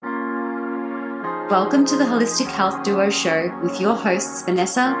Welcome to the Holistic Health Duo Show with your hosts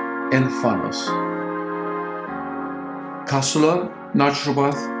Vanessa and Thanos. Counselor,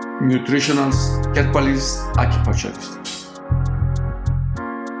 naturopath, nutritionist, herbalist, acupuncturist.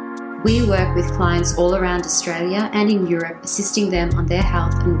 We work with clients all around Australia and in Europe, assisting them on their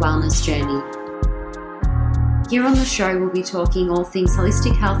health and wellness journey. Here on the show, we'll be talking all things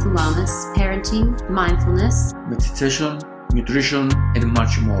holistic health and wellness, parenting, mindfulness, meditation, nutrition, and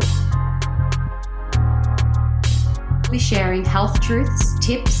much more. We'll be sharing health truths,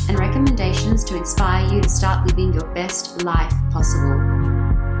 tips, and recommendations to inspire you to start living your best life possible.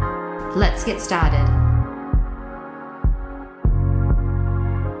 Let's get started.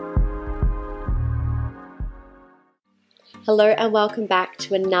 Hello and welcome back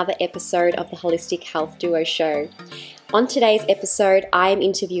to another episode of the Holistic Health Duo Show. On today's episode, I am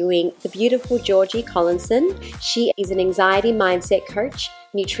interviewing the beautiful Georgie Collinson. She is an anxiety mindset coach,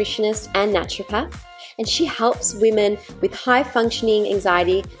 nutritionist, and naturopath, and she helps women with high-functioning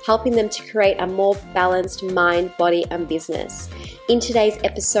anxiety, helping them to create a more balanced mind, body, and business. In today's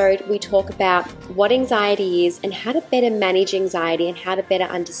episode, we talk about what anxiety is and how to better manage anxiety and how to better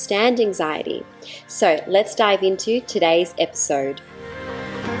understand anxiety. So let's dive into today's episode.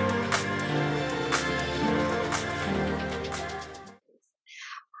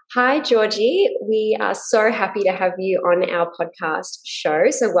 Hi, Georgie. We are so happy to have you on our podcast show.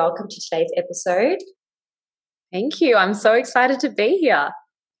 So welcome to today's episode. Thank you. I'm so excited to be here.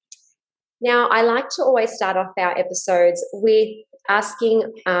 Now, I like to always start off our episodes with asking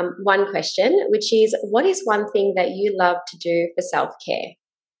one question, which is, what is one thing that you love to do for self-care?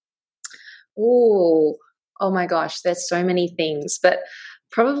 Oh my gosh, there's so many things, but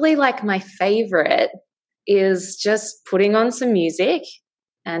probably like my favorite is just putting on some music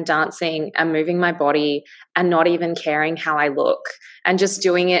and dancing and moving my body and not even caring how I look and just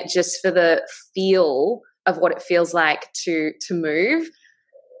doing it just for the feel of what it feels like to move.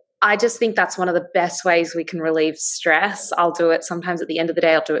 I just think that's one of the best ways we can relieve stress. I'll do it sometimes at the end of the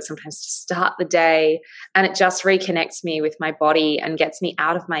day. I'll do it sometimes to start the day. And it just reconnects me with my body and gets me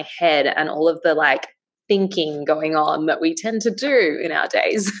out of my head and all of the thinking going on that we tend to do in our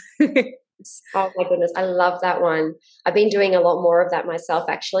days. Oh my goodness, I love that one. I've been doing a lot more of that myself,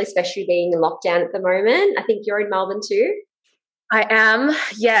 actually, especially being in lockdown at the moment. I think you're in Melbourne too. I am,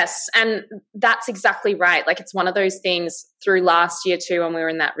 yes. And that's exactly right. It's one of those things through last year too, when we were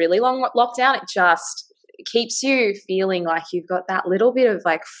in that really long lockdown, it just keeps you feeling like you've got that little bit of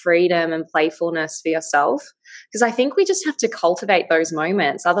freedom and playfulness for yourself. Because I think we just have to cultivate those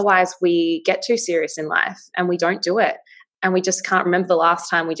moments. Otherwise we get too serious in life and we don't do it. And we just can't remember the last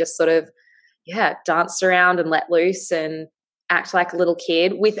time we just sort of, danced around and let loose and act like a little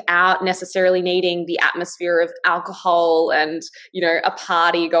kid without necessarily needing the atmosphere of alcohol and, a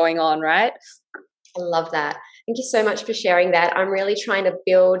party going on, right? I love that. Thank you so much for sharing that. I'm really trying to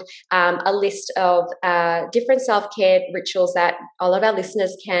build a list of different self-care rituals that all of our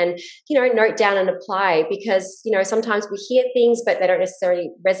listeners can, note down and apply because, sometimes we hear things, but they don't necessarily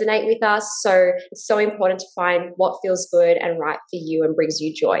resonate with us. So it's so important to find what feels good and right for you and brings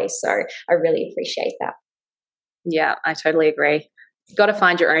you joy. So I really appreciate that. Yeah, I totally agree. You've got to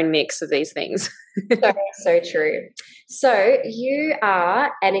find your own mix of these things. So true. So you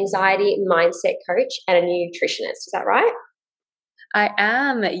are an anxiety mindset coach and a nutritionist. Is that right? I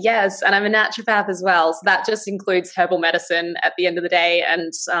am, yes. And I'm a naturopath as well. So that just includes herbal medicine at the end of the day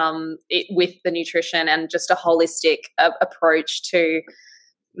and with the nutrition and just a holistic approach to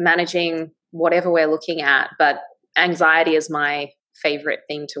managing whatever we're looking at. But anxiety is my favorite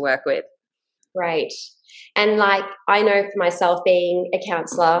thing to work with. Right. And I know for myself being a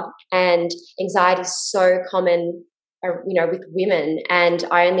counsellor and anxiety is so common, with women, and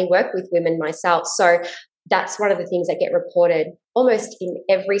I only work with women myself. So that's one of the things that get reported almost in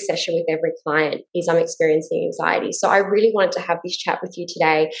every session with every client is I'm experiencing anxiety. So I really wanted to have this chat with you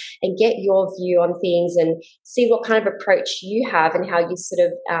today and get your view on things and see what kind of approach you have and how you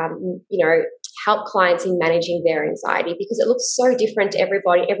sort of, help clients in managing their anxiety because it looks so different to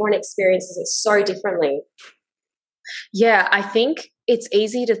everybody. Everyone experiences it so differently. Yeah, I think it's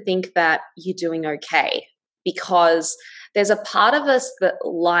easy to think that you're doing okay because there's a part of us that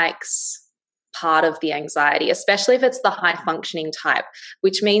likes part of the anxiety, especially if it's the high functioning type,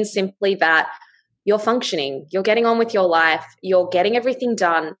 which means simply that you're functioning, you're getting on with your life, you're getting everything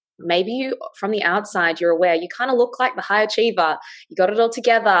done. Maybe you, from the outside, you're aware you kind of look like the high achiever. You got it all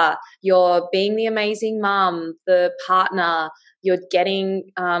together. You're being the amazing mom, the partner, you're getting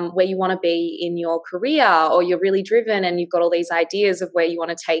where you want to be in your career, or you're really driven and you've got all these ideas of where you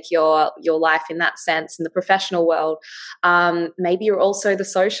want to take your life in that sense in the professional world. Maybe you're also the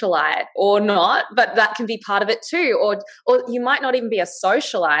socialite or not, but that can be part of it too. Or you might not even be a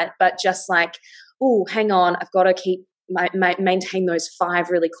socialite, but just like, oh, hang on, I've got to keep maintain those 5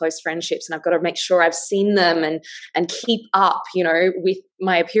 really close friendships, and I've got to make sure I've seen them and keep up, with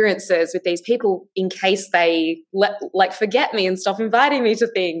my appearances with these people in case they forget me and stop inviting me to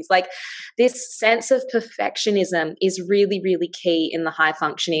things. Like, this sense of perfectionism is really, really key in the high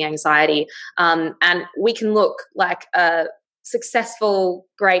functioning anxiety, and we can look like a successful,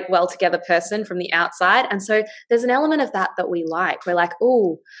 great, well together person from the outside, and so there's an element of that we like. We're like,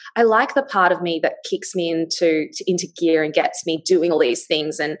 oh, I like the part of me that kicks me into gear and gets me doing all these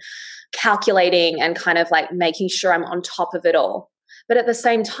things and calculating and kind of like making sure I'm on top of it all. But at the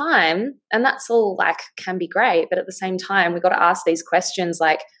same time, and that's all like can be great, but at the same time, we've got to ask these questions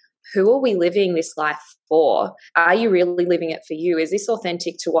like, who are we living this life for? Are you really living it for you? Is this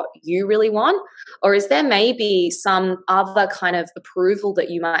authentic to what you really want? Or is there maybe some other kind of approval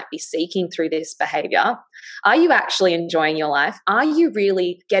that you might be seeking through this behavior? Are you actually enjoying your life? Are you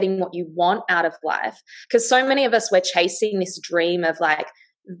really getting what you want out of life? Because so many of us, we're chasing this dream of like,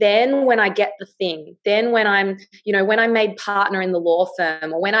 then when I get the thing, then when I'm, when I'm made partner in the law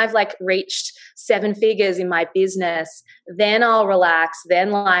firm, or when I've like reached 7 figures in my business, then I'll relax,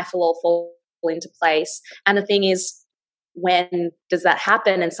 then life will all fall into place. And the thing is, when does that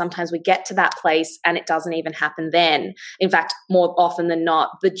happen? And sometimes we get to that place and it doesn't even happen then. In fact, more often than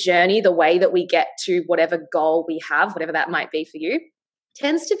not, the journey, the way that we get to whatever goal we have, whatever that might be for you,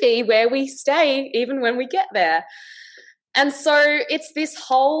 tends to be where we stay even when we get there. And so it's this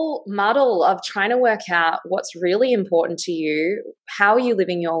whole muddle of trying to work out what's really important to you, how are you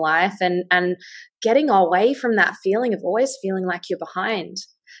living your life, and getting away from that feeling of always feeling like you're behind.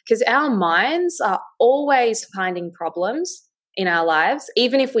 Because our minds are always finding problems in our lives,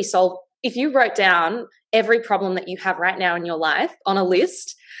 even if you wrote down every problem that you have right now in your life on a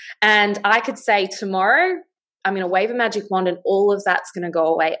list, and I could say tomorrow, I'm going to wave a magic wand and all of that's going to go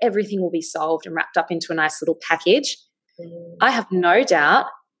away. Everything will be solved and wrapped up into a nice little package. I have no doubt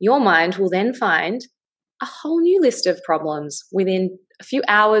your mind will then find a whole new list of problems within a few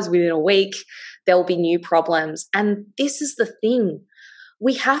hours, within a week. There will be new problems. And this is the thing.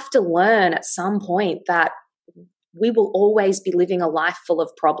 We have to learn at some point that we will always be living a life full of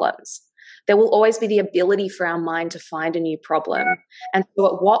problems. There will always be the ability for our mind to find a new problem. And so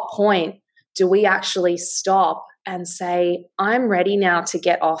at what point do we actually stop and say, I'm ready now to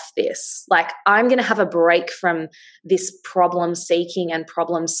get off this? Like, I'm going to have a break from this problem seeking and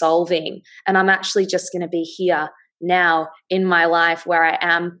problem solving. And I'm actually just going to be here now in my life where I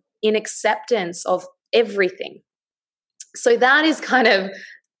am in acceptance of everything. So that is kind of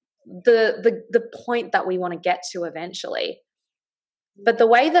the point that we want to get to eventually. But the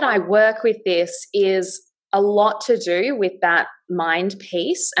way that I work with this is a lot to do with that mind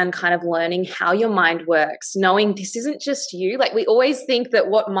piece and kind of learning how your mind works, knowing this isn't just you. Like, we always think that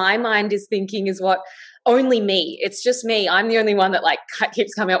what my mind is thinking is what only me. It's just me. I'm the only one that like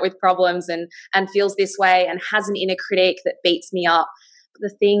keeps coming up with problems and feels this way and has an inner critic that beats me up. But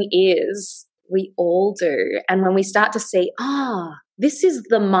the thing is, we all do. And when we start to see, this is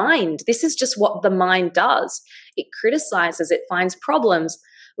the mind. This is just what the mind does. It criticizes, it finds problems.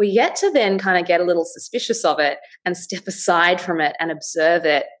 We get to then kind of get a little suspicious of it and step aside from it and observe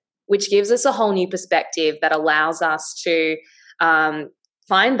it, which gives us a whole new perspective that allows us to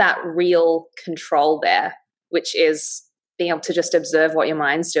find that real control there, which is being able to just observe what your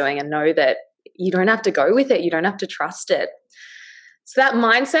mind's doing and know that you don't have to go with it. You don't have to trust it. So that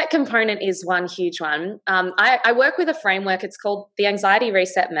mindset component is one huge one. I work with a framework. It's called the Anxiety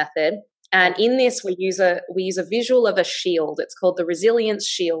Reset Method. And in this, we use a visual of a shield. It's called the Resilience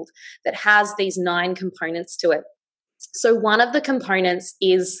Shield that has these 9 components to it. So one of the components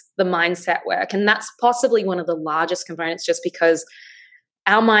is the mindset work. And that's possibly one of the largest components, just because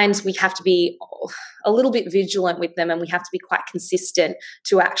our minds, we have to be a little bit vigilant with them, and we have to be quite consistent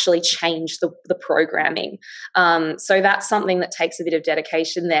to actually change the programming. So that's something that takes a bit of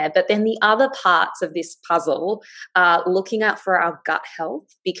dedication there. But then the other parts of this puzzle are looking out for our gut health,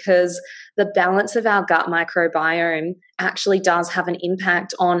 because the balance of our gut microbiome actually does have an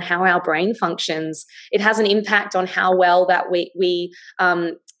impact on how our brain functions. It has an impact on how well that we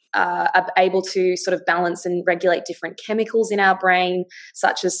are able to sort of balance and regulate different chemicals in our brain,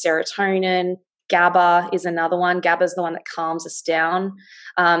 such as serotonin. GABA is another one. GABA is the one that calms us down.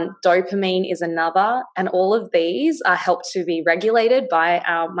 Dopamine is another. And all of these are helped to be regulated by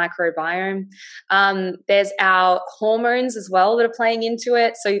our microbiome. There's our hormones as well that are playing into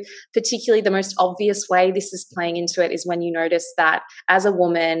it. So particularly the most obvious way this is playing into it is when you notice that as a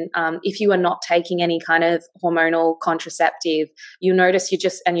woman, if you are not taking any kind of hormonal contraceptive, you notice you're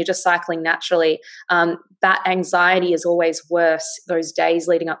just cycling naturally, that anxiety is always worse those days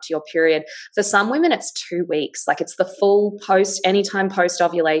leading up to your period. For some women, it's 2 weeks. Like it's the full anytime post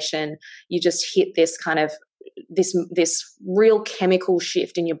ovulation, you just hit this kind of this real chemical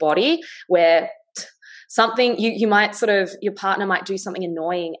shift in your body where something you might your partner might do something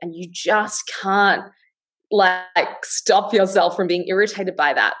annoying and you just can't like stop yourself from being irritated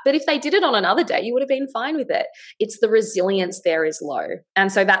by that. But if they did it on another day, you would have been fine with it. It's the resilience there is low.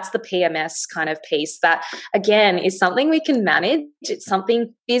 And so that's the PMS kind of piece that, again, is something we can manage. It's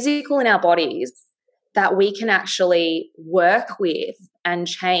something physical in our bodies that we can actually work with and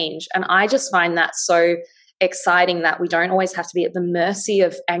change. And I just find that so exciting that we don't always have to be at the mercy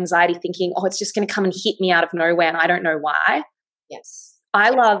of anxiety thinking, oh, it's just going to come and hit me out of nowhere and I don't know why. Yes.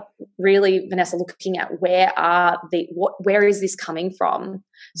 I love really, Vanessa, looking at where is this coming from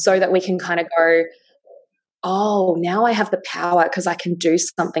so that we can kind of go, oh, now I have the power because I can do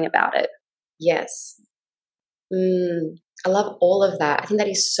something about it. Yes. I love all of that. I think that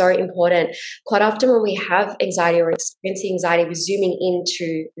is so important. Quite often when we have anxiety or experiencing anxiety, we're zooming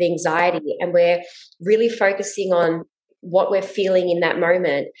into the anxiety and we're really focusing on what we're feeling in that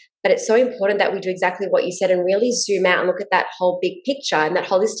moment. But it's so important that we do exactly what you said and really zoom out and look at that whole big picture and that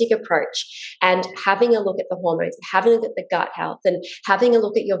holistic approach, and having a look at the hormones, having a look at the gut health, and having a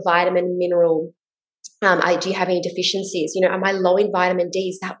look at your vitamin, mineral. Do you have any deficiencies? Am I low in vitamin D?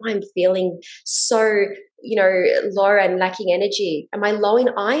 Is that why I'm feeling so, low and lacking energy? Am I low in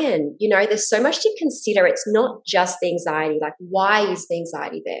iron? There's so much to consider. It's not just the anxiety. Like, why is the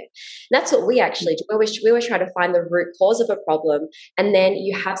anxiety there? And that's what we actually do. We always try to find the root cause of a problem, and then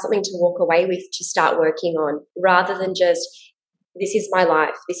you have something to walk away with to start working on, rather than just, this is my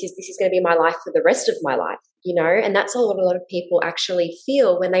life. This is going to be my life for the rest of my life, and that's what a lot of people actually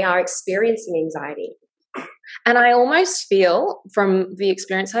feel when they are experiencing anxiety. And I almost feel from the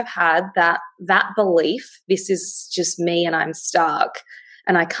experience I've had that belief, this is just me and I'm stuck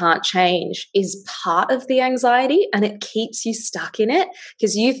and I can't change, is part of the anxiety, and it keeps you stuck in it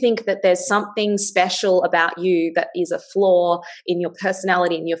because you think that there's something special about you that is a flaw in your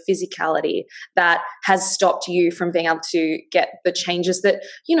personality and your physicality that has stopped you from being able to get the changes that,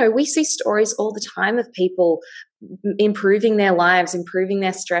 we see stories all the time of people improving their lives, improving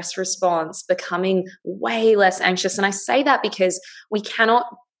their stress response, becoming way less anxious. And I say that because we cannot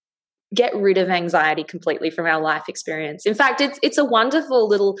get rid of anxiety completely from our life experience. In fact, it's a wonderful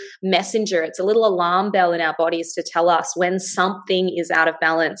little messenger. It's a little alarm bell in our bodies to tell us when something is out of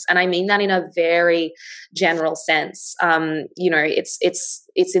balance. And I mean that in a very general sense.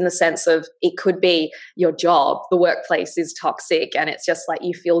 It's in the sense of, it could be your job, the workplace is toxic, and it's just like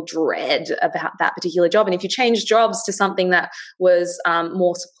you feel dread about that particular job. And if you change jobs to something that was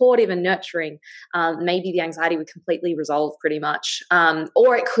more supportive and nurturing, maybe the anxiety would completely resolve pretty much.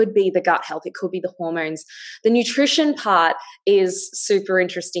 Or it could be the gut health, it could be the hormones. The nutrition part is super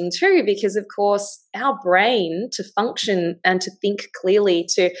interesting too, because of course our brain, to function and to think clearly,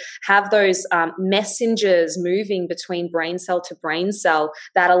 to have those messengers moving between brain cell to brain cell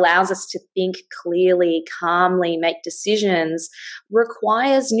that allows us to think clearly, calmly, make decisions,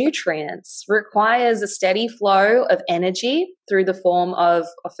 requires nutrients, requires a steady flow of energy through the form of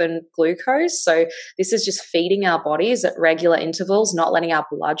often glucose. So this is just feeding our bodies at regular intervals, not letting our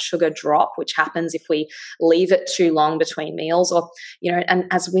blood sugar drop, which happens if we leave it too long between meals. Or, and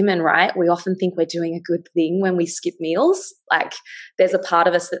as women, right, we often think we're doing a good thing when we skip meals. Like there's a part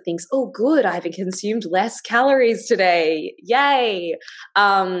of us that thinks, oh, good, I've consumed less calories today. Yay.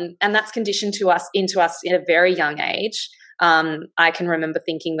 And that's conditioned into us in a very young age. I can remember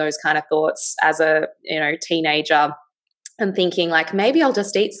thinking those kind of thoughts as a teenager, and thinking like, maybe I'll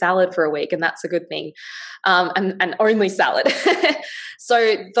just eat salad for a week and that's a good thing, and only salad.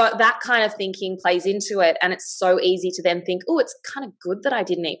 So that kind of thinking plays into it, and it's so easy to then think, oh, it's kind of good that I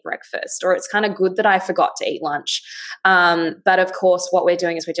didn't eat breakfast, or it's kind of good that I forgot to eat lunch. But of course, what we're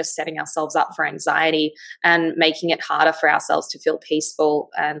doing is we're just setting ourselves up for anxiety and making it harder for ourselves to feel peaceful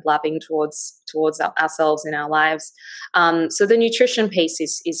and loving towards ourselves in our lives. So the nutrition piece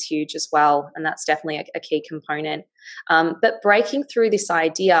is huge as well, and that's definitely a key component. But breaking through this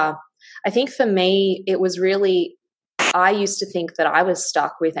idea, I think for me, it was really I used to think that I was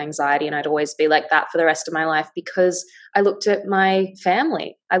stuck with anxiety and I'd always be like that for the rest of my life because I looked at my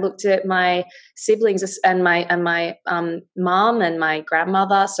family. I looked at my siblings and my mom and my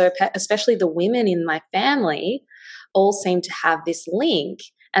grandmother. So especially the women in my family all seem to have this link.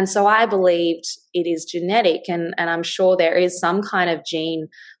 And so I believed it is genetic, and I'm sure there is some kind of gene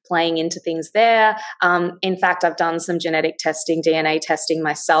playing into things there. In fact, I've done some genetic testing, DNA testing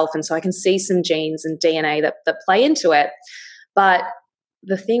myself, and so I can see some genes and DNA that play into it. But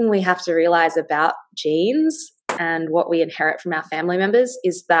the thing we have to realize about genes and what we inherit from our family members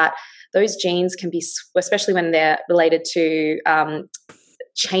is that those genes can be, especially when they're related to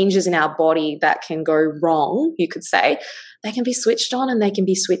changes in our body that can go wrong, you could say, they can be switched on and they can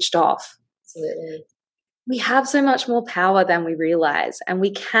be switched off. Absolutely. We have so much more power than we realize, and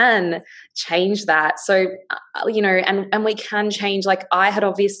we can change that. So, and we can change, like I had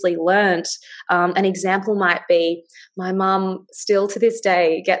obviously learned, an example might be my mum still to this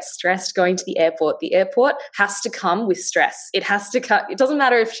day gets stressed going to the airport. The airport has to come with stress. It has to cut. It doesn't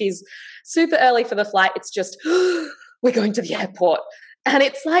matter if she's super early for the flight. It's just, we're going to the airport. And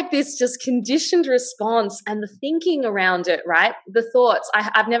it's like this just conditioned response, and the thinking around it, right? The thoughts.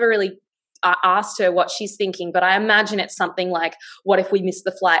 I've never really asked her what she's thinking, but I imagine it's something like, what if we miss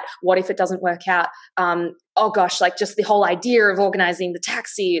the flight? What if it doesn't work out? Oh gosh, like just the whole idea of organizing the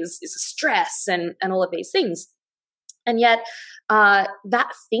taxi is a stress and all of these things. And yet that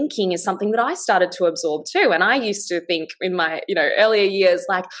thinking is something that I started to absorb too. And I used to think in my, earlier years,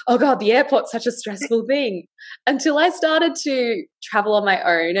 like, oh God, the airport's such a stressful thing, until I started to travel on my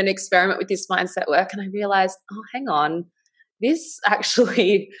own and experiment with this mindset work. And I realized, oh, hang on, this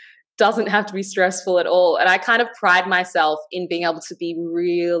actually doesn't have to be stressful at all. And I kind of pride myself in being able to be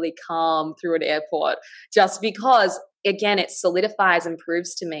really calm through an airport, just because, again, it solidifies and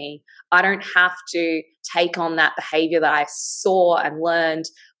proves to me I don't have to take on that behavior that I saw and learned.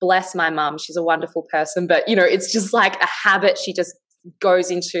 Bless my mum. She's a wonderful person, but it's just like a habit she just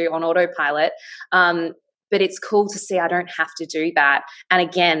goes into on autopilot. But it's cool to see I don't have to do that. And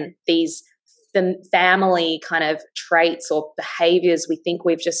again, the family kind of traits or behaviors we think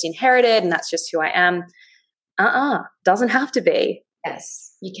we've just inherited and that's just who I am. Doesn't have to be.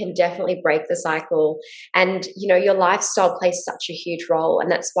 Yes, you can definitely break the cycle. And, your lifestyle plays such a huge role.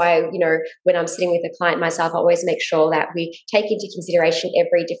 And that's why, when I'm sitting with a client myself, I always make sure that we take into consideration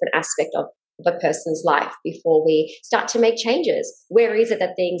every different aspect of a person's life before we start to make changes. Where is it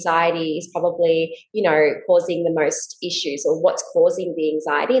that the anxiety is probably, causing the most issues, or what's causing the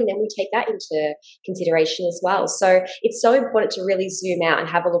anxiety? And then we take that into consideration as well. So it's so important to really zoom out and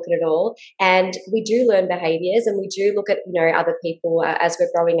have a look at it all. And we do learn behaviors, and we do look at, other people as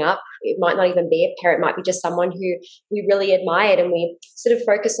we're growing up. It might not even be a parent, it might be just someone who we really admired, and we sort of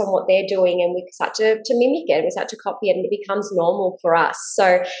focus on what they're doing and we start to mimic it, and we start to copy it, and it becomes normal for us.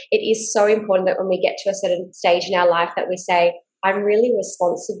 So it is so important that when we get to a certain stage in our life that we say, I'm really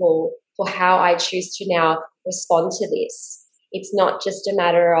responsible for how I choose to now respond to this. It's not just a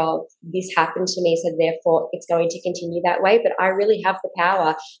matter of this happened to me, so therefore it's going to continue that way, but I really have the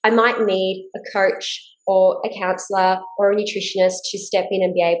power. I might need a coach or a counselor or a nutritionist to step in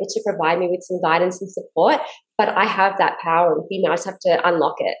and be able to provide me with some guidance and support, but I have that power. It would be nice to have to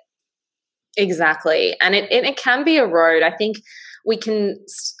unlock it. Exactly. And it can be a road. I think we can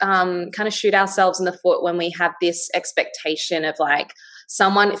kind of shoot ourselves in the foot when we have this expectation of like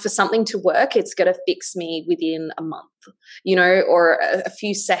for something to work, it's going to fix me within a month, or a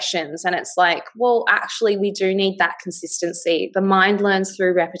few sessions. And it's like, well, actually, we do need that consistency. The mind learns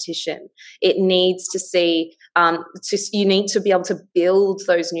through repetition. It needs to see, you need to be able to build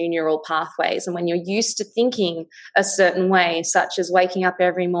those new neural pathways. And when you're used to thinking a certain way, such as waking up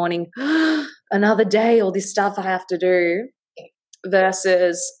every morning, another day, all this stuff I have to do,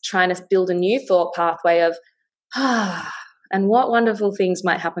 versus trying to build a new thought pathway of, and what wonderful things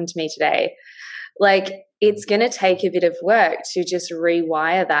might happen to me today. Like, it's going to take a bit of work to just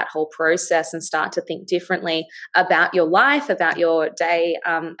rewire that whole process and start to think differently about your life, about your day,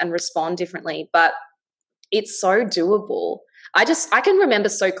 and respond differently. But it's so doable. I can remember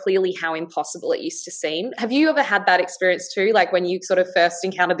so clearly how impossible it used to seem. Have you ever had that experience too? Like when you sort of first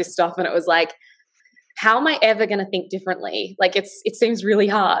encountered this stuff and it was like, how am I ever going to think differently? Like it seems really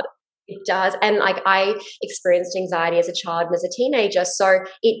hard. It does. And like I experienced anxiety as a child and as a teenager. So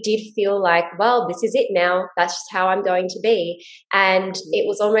it did feel like, well, this is it now. That's just how I'm going to be. And it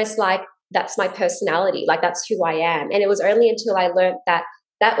was almost like, that's my personality. Like that's who I am. And it was only until I learned that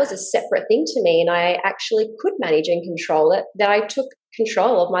that was a separate thing to me and I actually could manage and control it, that I took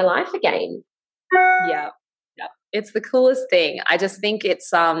control of my life again. Yeah. It's the coolest thing. I just think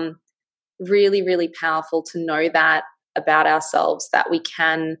it's really, really powerful to know that about ourselves that we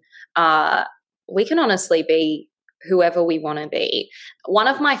can honestly be whoever we want to be. One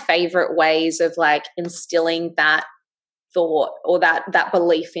of my favorite ways of like instilling that thought or that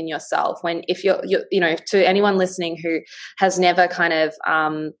belief in yourself, when if you're to anyone listening who has never kind of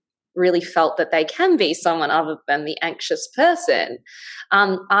really felt that they can be someone other than the anxious person,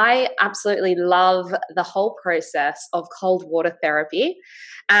 I absolutely love the whole process of cold water therapy.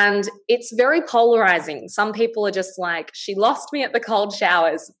 And it's very polarizing. Some people are just like, she lost me at the cold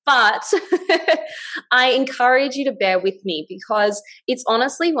showers. But I encourage you to bear with me, because it's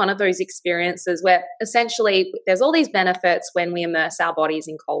honestly one of those experiences where essentially there's all these benefits when we immerse our bodies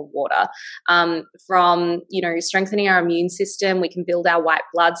in cold water. From, strengthening our immune system, we can build our white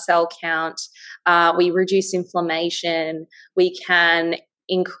blood cell count, we reduce inflammation, we can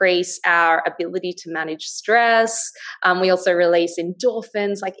increase our ability to manage stress. We also release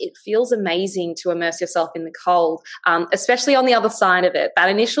endorphins. Like, it feels amazing to immerse yourself in the cold, especially on the other side of it. That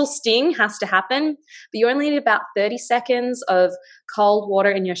initial sting has to happen, but you only need about 30 seconds of cold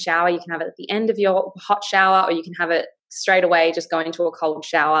water in your shower. You can have it at the end of your hot shower, or you can have it straight away, just go into a cold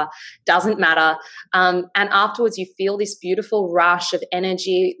shower, doesn't matter. And afterwards you feel this beautiful rush of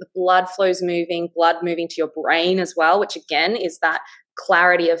energy, the blood moving to your brain as well, which again is that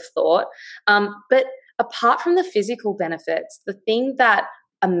clarity of thought. But apart from the physical benefits, the thing that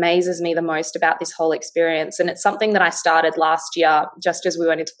amazes me the most about this whole experience, and it's something that I started last year just as we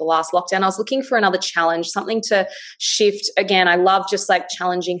went into the last lockdown, I was looking for another challenge, something to shift. Again, I love just like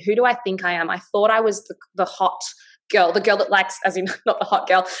challenging, who do I think I am? I thought I was the hot girl, the girl that likes, as in not the hot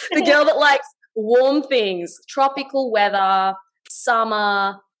girl, the girl that likes warm things, tropical weather,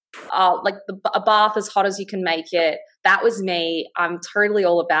 summer, like a bath as hot as you can make it. That was me. I'm totally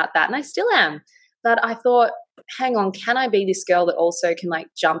all about that, and I still am. But I thought, hang on, can I be this girl that also can like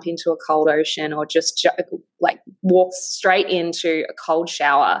jump into a cold ocean, or just like walk straight into a cold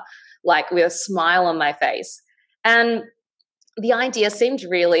shower, like with a smile on my face? And the idea seemed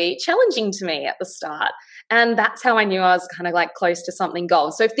really challenging to me at the start. And that's how I knew I was kind of like close to something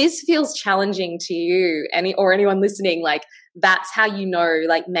gold. So if this feels challenging to you, or anyone listening, like, that's how you know,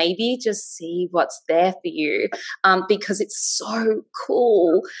 like, maybe just see what's there for you, because it's so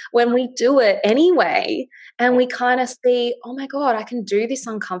cool when we do it anyway, and we kind of see, oh my God, I can do this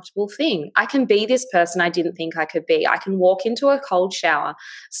uncomfortable thing. I can be this person I didn't think I could be. I can walk into a cold shower,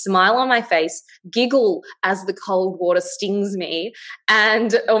 smile on my face, giggle as the cold water stings me,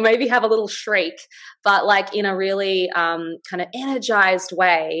 or maybe have a little shriek, but like in a really kind of energized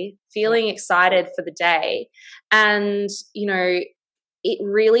way, feeling excited for the day. And, it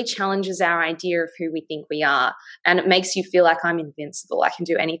really challenges our idea of who we think we are. And it makes you feel like, I'm invincible, I can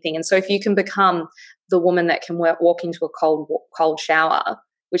do anything. And so if you can become the woman that can walk into a cold shower,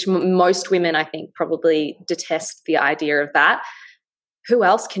 which most women, I think, probably detest the idea of that, who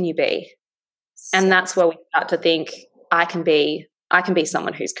else can you be? And that's where we start to think, I can be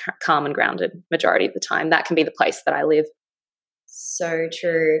someone who's calm and grounded majority of the time. That can be the place that I live. So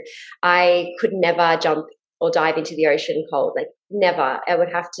true. I could never jump or dive into the ocean cold, like never. I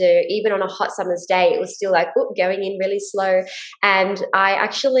would have to, even on a hot summer's day, it was still like going in really slow. And I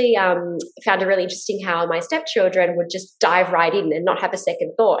actually found it really interesting how my stepchildren would just dive right in and not have a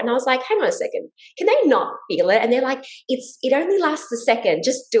second thought. And I was like, hang on a second, can they not feel it? And they're like, it only lasts a second,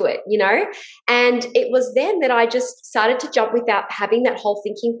 just do it, And it was then that I just started to jump without having that whole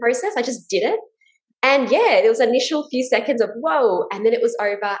thinking process. I just did it. And yeah, there was an initial few seconds of whoa, and then it was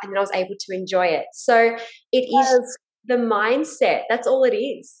over, and then I was able to enjoy it. So it is the mindset. That's all it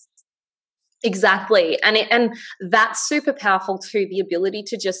is. Exactly. And that's super powerful too, the ability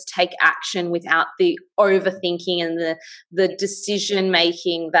to just take action without the overthinking and the decision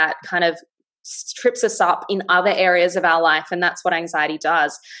making that kind of trips us up in other areas of our life. And that's what anxiety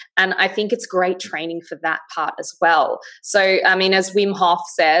does. And I think it's great training for that part as well. So, I mean, as Wim Hof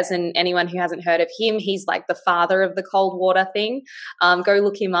says, and anyone who hasn't heard of him, he's like the father of the cold water thing. Go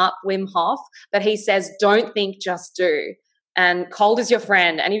look him up, Wim Hof. But he says, don't think, just do. And cold is your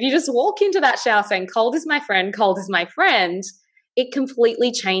friend. And if you just walk into that shower saying, cold is my friend, it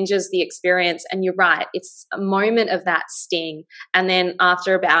completely changes the experience. And you're right, it's a moment of that sting. And then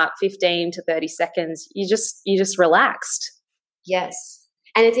after about 15 to 30 seconds, you just relaxed. Yes.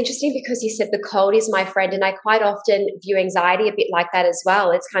 And it's interesting because you said the cold is my friend, and I quite often view anxiety a bit like that as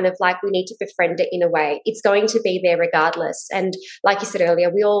well. It's kind of like we need to befriend it in a way. It's going to be there regardless. And like you said earlier,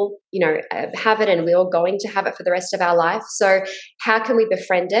 we all, have it, and we're all going to have it for the rest of our life. So how can we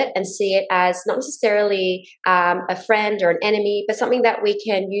befriend it and see it as not necessarily a friend or an enemy, but something that we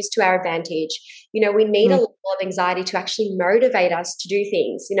can use to our advantage? We need a level of anxiety to actually motivate us to do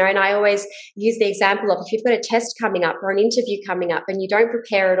things, and I always use the example of if you've got a test coming up or an interview coming up and you don't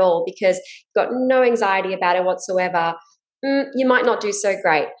prepare at all because you've got no anxiety about it whatsoever, you might not do so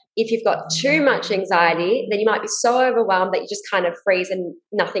great. If you've got too much anxiety, then you might be so overwhelmed that you just kind of freeze and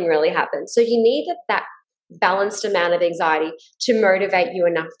nothing really happens. So you need that balanced amount of anxiety to motivate you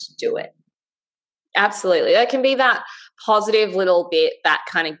enough to do it. Absolutely. There can be that positive little bit that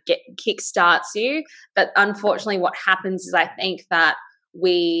kind of kickstarts you. But unfortunately, what happens is I think that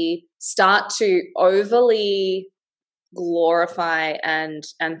we start to overly glorify and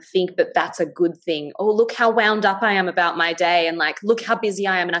think that that's a good thing. Oh, look how wound up I am about my day, and like, look how busy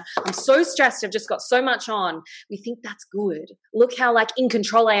I am, and I'm so stressed, I've just got so much on. We think that's good. Look how like in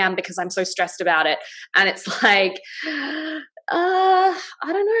control I am because I'm so stressed about it. And it's like, I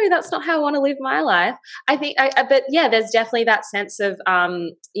don't know, that's not how I want to live my life. I think but yeah, there's definitely that sense of a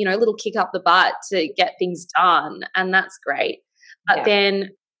little kick up the butt to get things done, and that's great. But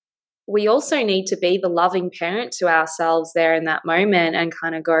then we also need to be the loving parent to ourselves there in that moment and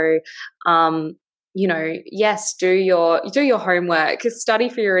kind of go, yes, do your homework, study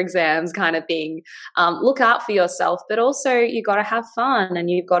for your exams kind of thing. Look out for yourself, but also you got to have fun, and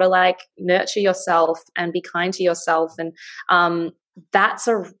you've got to like nurture yourself and be kind to yourself. And that's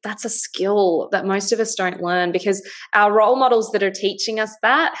a skill that most of us don't learn, because our role models that are teaching us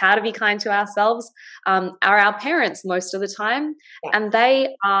that, how to be kind to ourselves, are our parents most of the time. Yeah. And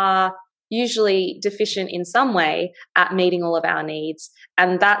they are usually deficient in some way at meeting all of our needs.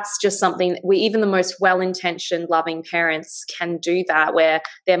 And that's just something that even the most well-intentioned, loving parents can do that, where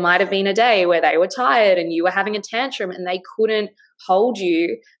there might have been a day where they were tired and you were having a tantrum and they couldn't hold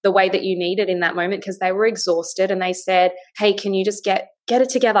you the way that you needed in that moment because they were exhausted, and they said, hey, can you just get it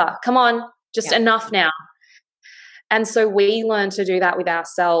together? Come on, just enough now. And so we learn to do that with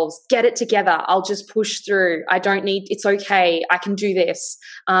ourselves. Get it together. I'll just push through. It's okay. I can do this.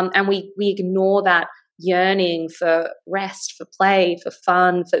 And we ignore that yearning for rest, for play, for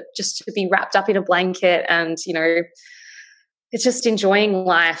fun, for just to be wrapped up in a blanket and, it's just enjoying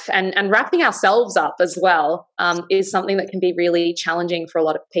life, and wrapping ourselves up as well is something that can be really challenging for a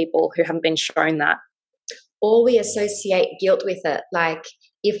lot of people who haven't been shown that. Or we associate guilt with it. Like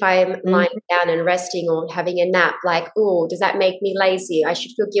if I'm lying down and resting or having a nap, like, oh, does that make me lazy? I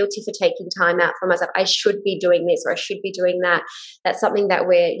should feel guilty for taking time out for myself. I should be doing this or I should be doing that. That's something that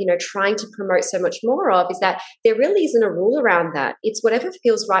we're, trying to promote so much more of, is that there really isn't a rule around that. It's whatever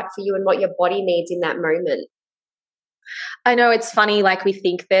feels right for you and what your body needs in that moment. I know, it's funny, like we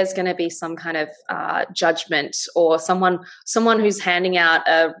think there's going to be some kind of judgment or someone who's handing out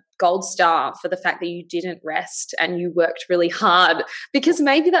a gold star for the fact that you didn't rest and you worked really hard, because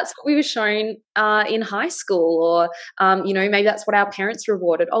maybe that's what we were shown in high school, or maybe that's what our parents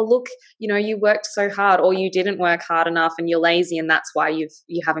rewarded. Oh, look, you worked so hard, or you didn't work hard enough and you're lazy, and that's why you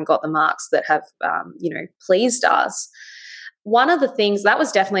haven't got the marks that have pleased us. One of the things that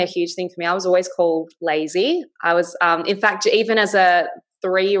was definitely a huge thing for me, I was always called lazy. I was, in fact, even as a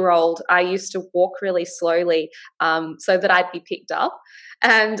 3-year-old, I used to walk really slowly so that I'd be picked up,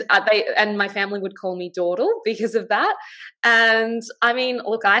 and my family would call me Dawdle because of that. And I mean,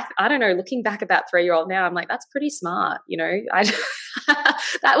 look, I don't know. Looking back at that 3-year-old now, I'm like, that's pretty smart.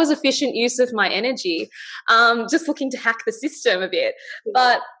 That was efficient use of my energy. Just looking to hack the system a bit,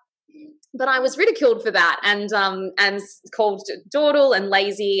 But I was ridiculed for that and called Dawdle and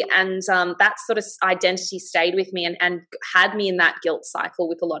lazy, and that sort of identity stayed with me and had me in that guilt cycle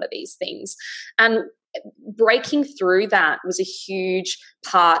with a lot of these things. And breaking through that was a huge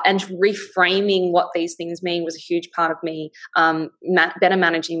part, and reframing what these things mean was a huge part of me better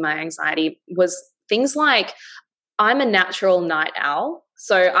managing my anxiety. Was things like, I'm a natural night owl,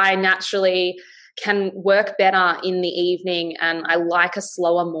 so I naturally can work better in the evening, and I like a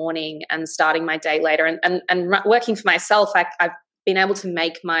slower morning and starting my day later, and working for myself, I've been able to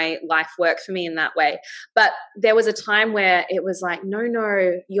make my life work for me in that way. But there was a time where it was like, no,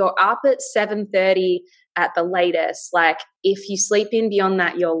 you're up at 7:30 at the latest. Like, if you sleep in beyond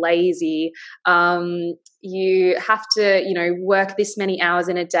that, you're lazy. You have to, work this many hours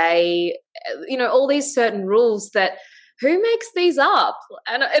in a day, all these certain rules that, who makes these up?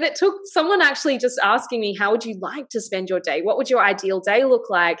 And it took someone actually just asking me, how would you like to spend your day? What would your ideal day look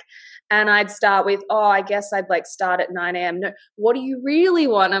like? And I'd start with, I guess I'd like start at 9 a.m. No, what do you really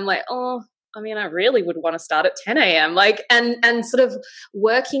want? I'm like, I really would want to start at 10 a.m. Like, and sort of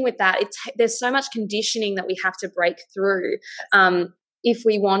working with that. There's so much conditioning that we have to break through if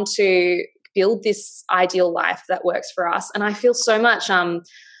we want to build this ideal life that works for us. And I feel so much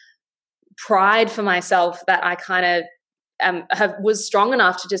pride for myself that I kind of was strong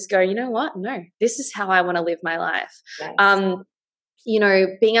enough to just go, you know what? No, this is how I want to live my life. Nice.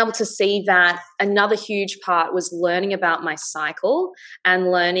 Being able to see that. Another huge part was learning about my cycle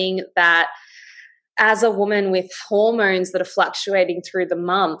and learning that as a woman with hormones that are fluctuating through the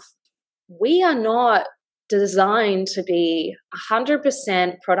month, we are not designed to be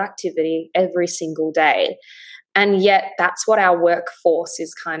 100% productivity every single day. And yet that's what our workforce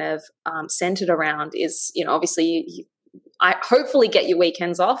is kind of centered around is, obviously I hopefully get your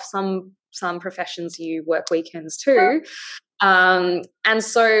weekends off. Some professions you work weekends too. And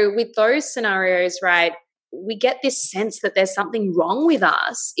so with those scenarios, right, we get this sense that there's something wrong with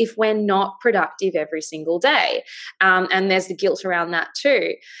us if we're not productive every single day. And there's the guilt around that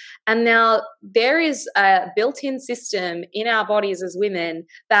too. And now there is a built-in system in our bodies as women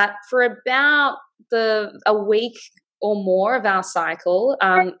that for about a week or more of our cycle,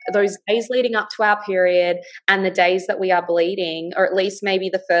 those days leading up to our period and the days that we are bleeding, or at least maybe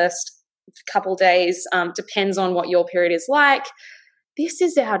the first couple days, depends on what your period is like. This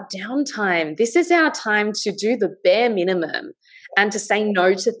is our downtime. This is our time to do the bare minimum and to say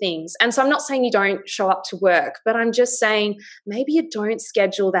no to things. And so I'm not saying you don't show up to work, but I'm just saying maybe you don't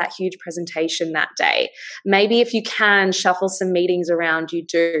schedule that huge presentation that day. Maybe if you can shuffle some meetings around, you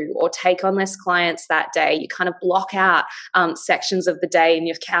do, or take on less clients that day. You kind of block out sections of the day in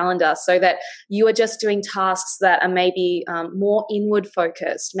your calendar so that you are just doing tasks that are maybe more inward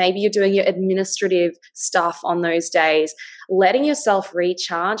focused. Maybe you're doing your administrative stuff on those days, letting yourself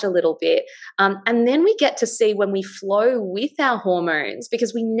recharge a little bit. And then we get to see when we flow with our hormones,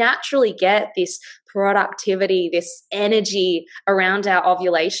 because we naturally get this productivity, this energy around our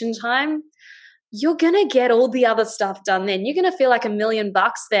ovulation time. You're going to get all the other stuff done then. You're going to feel like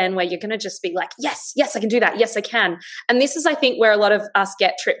 $1,000,000 then, where you're going to just be like, yes, I can do that. Yes, I can. And this is, I think, where a lot of us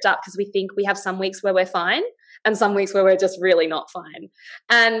get tripped up, because we think we have some weeks where we're fine and some weeks where we're just really not fine.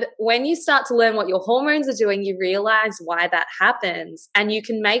 And when you start to learn what your hormones are doing, you realize why that happens. And you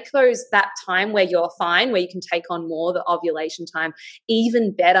can make that time where you're fine, where you can take on more, the ovulation time,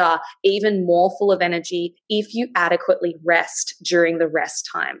 even better, even more full of energy if you adequately rest during the rest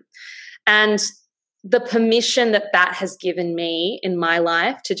time. And the permission that has given me in my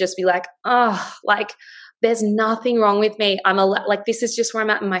life to just be like, there's nothing wrong with me. This is just where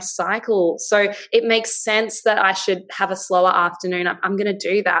I'm at in my cycle. So it makes sense that I should have a slower afternoon. I'm going to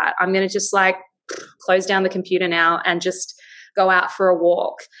do that. I'm going to just close down the computer now and just go out for a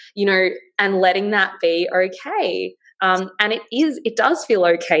walk, and letting that be okay. And it does feel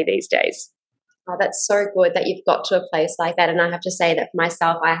okay these days. Oh, that's so good that you've got to a place like that. And I have to say that for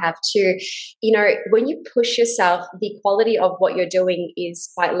myself, I have too. When you push yourself, the quality of what you're doing is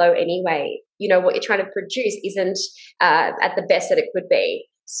quite low anyway. What you're trying to produce isn't at the best that it could be.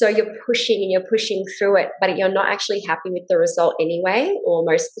 So you're pushing through it, but you're not actually happy with the result anyway, or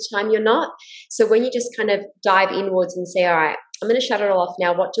most of the time you're not. So when you just kind of dive inwards and say, all right, I'm going to shut it all off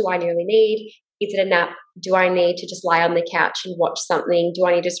now. What do I really need? Is it a nap? Do I need to just lie on the couch and watch something? Do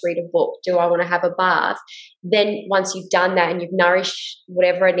I need to just read a book? Do I want to have a bath? Then once you've done that and you've nourished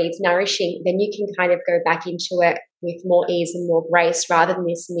whatever it needs nourishing, then you can kind of go back into it with more ease and more grace, rather than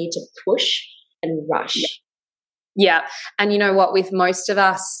this need to push and rush. Yeah. And you know what, with most of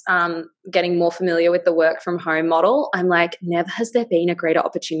us getting more familiar with the work from home model, I'm like, never has there been a greater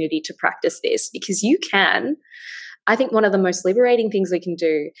opportunity to practice this, because you can. I think one of the most liberating things we can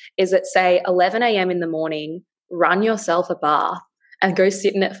do is at, say, 11 a.m. in the morning, run yourself a bath and go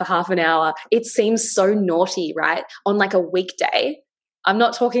sit in it for half an hour. It seems so naughty, right? On a weekday. I'm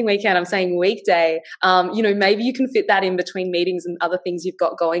not talking weekend, I'm saying weekday. Maybe you can fit that in between meetings and other things you've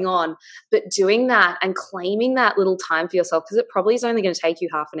got going on. But doing that and claiming that little time for yourself, because it probably is only going to take you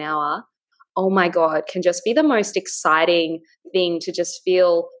half an hour, oh my God, can just be the most exciting thing to just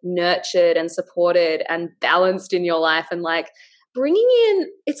feel nurtured and supported and balanced in your life. And bringing in,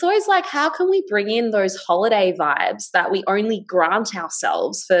 it's always how can we bring in those holiday vibes that we only grant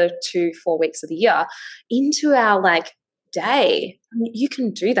ourselves for 2-4 weeks of the year into our day? I mean, you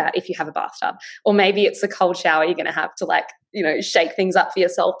can do that if you have a bathtub, or maybe it's a cold shower you're going to have to shake things up for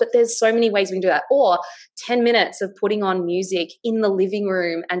yourself. But there's so many ways we can do that. Or 10 minutes of putting on music in the living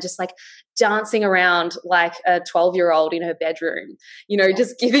room and just dancing around like a 12-year-old in her bedroom,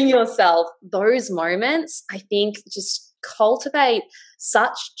 just giving yourself those moments. I think just cultivate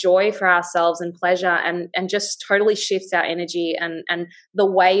such joy for ourselves and pleasure, and just totally shifts our energy and the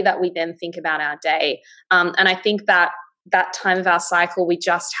way that we then think about our day. And I think that time of our cycle, we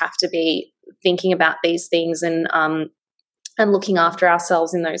just have to be thinking about these things and looking after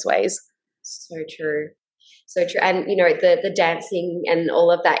ourselves in those ways. So true. So true. And, the dancing and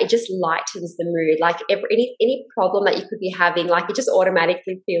all of that, it just lightens the mood. Like any problem that you could be having, like it just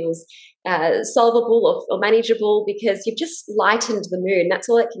automatically feels solvable or manageable because you've just lightened the mood. And that's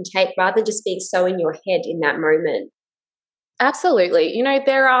all it can take, rather than just being so in your head in that moment. Absolutely.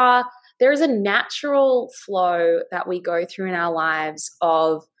 There is a natural flow that we go through in our lives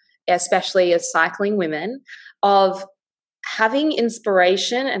of, especially as cycling women, of having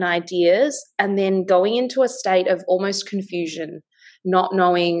inspiration and ideas and then going into a state of almost confusion, not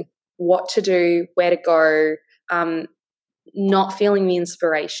knowing what to do, where to go, not feeling the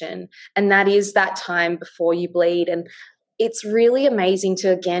inspiration. And that is that time before you bleed. And it's really amazing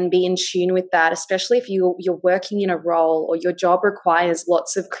to, again, be in tune with that, especially if you're working in a role or your job requires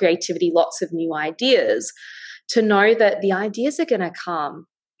lots of creativity, lots of new ideas, to know that the ideas are going to come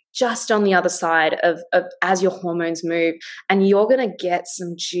just on the other side of as your hormones move, and you're going to get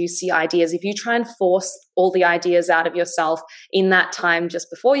some juicy ideas. If you try and force all the ideas out of yourself in that time just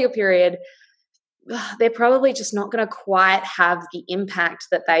before your period, they're probably just not going to quite have the impact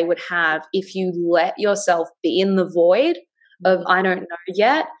that they would have if you let yourself be in the void of I don't know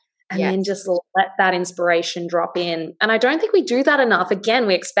yet, and then just let that inspiration drop in. And I don't think we do that enough. Again,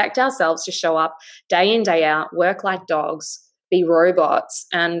 we expect ourselves to show up day in, day out, work like dogs, be robots,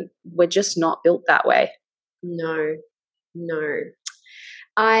 and we're just not built that way. No.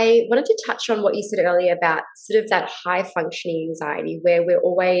 I wanted to touch on what you said earlier about sort of that high functioning anxiety where we're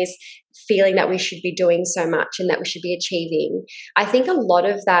always feeling that we should be doing so much and that we should be achieving. I think a lot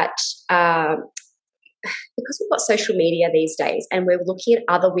of that, because we've got social media these days and we're looking at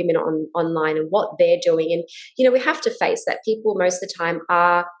other women online and what they're doing, and, we have to face that people most of the time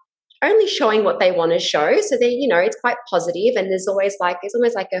are only showing what they want to show. So they, it's quite positive, and there's almost like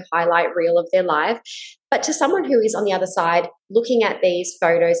a highlight reel of their life. But to someone who is on the other side looking at these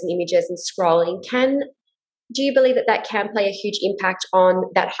photos and images and scrolling, do you believe that can play a huge impact on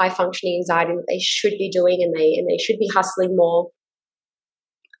that high functioning anxiety that they should be doing and they should be hustling more?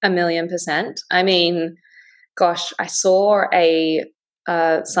 1,000,000%. I mean, gosh, I saw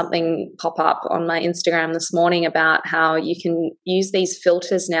something pop up on my Instagram this morning about how you can use these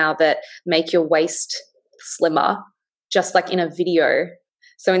filters now that make your waist slimmer, just like in a video.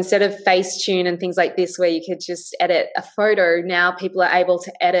 So instead of Facetune and things like this, where you could just edit a photo, now people are able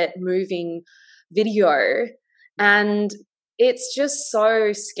to edit moving video. And it's just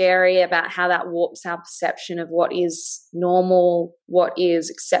so scary about how that warps our perception of what is normal, what is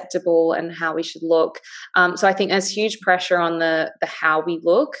acceptable, and how we should look. So I think there's huge pressure on the how we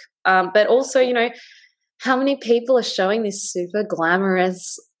look, but also, how many people are showing this super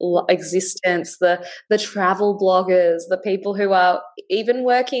glamorous existence, the travel bloggers, the people who are even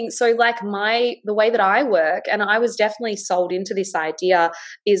working. So like the way that I work, and I was definitely sold into this idea,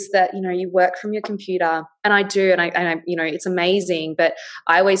 is that, you work from your computer, and I do, and I it's amazing, but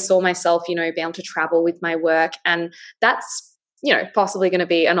I always saw myself, being able to travel with my work, and that's, possibly going to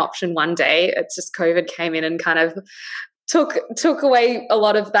be an option one day. It's just COVID came in and kind of took away a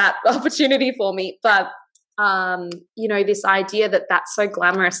lot of that opportunity for me. But this idea that that's so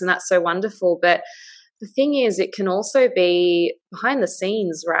glamorous and that's so wonderful. But the thing is, it can also be behind the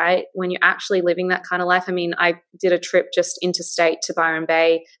scenes, right? When you're actually living that kind of life. I mean, I did a trip just interstate to Byron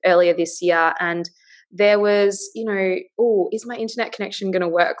Bay earlier this year, and there was, is my internet connection going to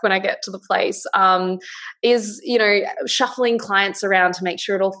work when I get to the place? Shuffling clients around to make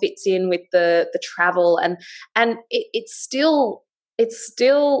sure it all fits in with the travel. And it's still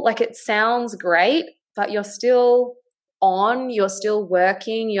like, it sounds great, but you're still you're still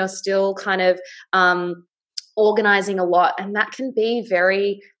working, you're still kind of organizing a lot, and that can be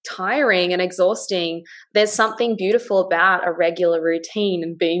very tiring and exhausting. There's something beautiful about a regular routine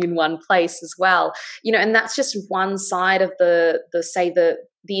and being in one place as well, and that's just one side of the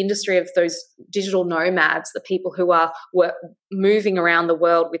industry of those digital nomads, the people who are moving around the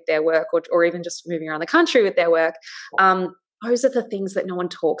world with their work, or even just moving around the country with their work. Those are the things that no one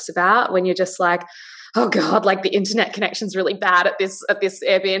talks about when you're just like, oh God, like the internet connection's really bad at this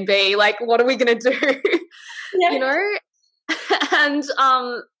Airbnb. Like, what are we going to do? Yeah. And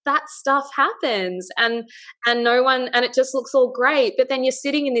that stuff happens, and no one, and it just looks all great. But then you're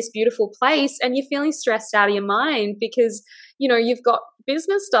sitting in this beautiful place and you're feeling stressed out of your mind because, you've got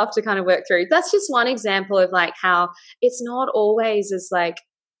business stuff to kind of work through. That's just one example of like how it's not always as like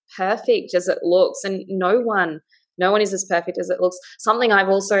perfect as it looks, and no one No one is as perfect as it looks. Something I've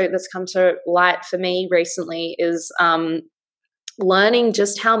also that's come to light for me recently is learning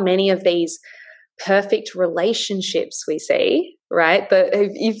just how many of these perfect relationships we see, right?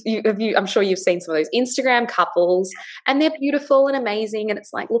 I'm sure you've seen some of those Instagram couples, and they're beautiful and amazing, and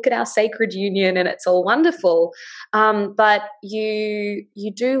it's like, look at our sacred union, and it's all wonderful. But you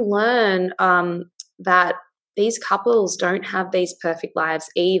do learn that these couples don't have these perfect lives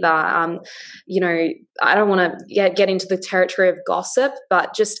either. I don't want to get into the territory of gossip,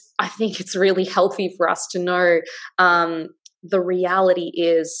 but just I think it's really healthy for us to know the reality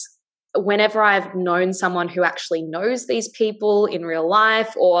is, whenever I've known someone who actually knows these people in real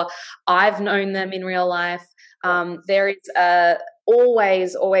life, or I've known them in real life, there is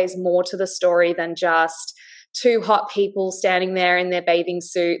always more to the story than just two hot people standing there in their bathing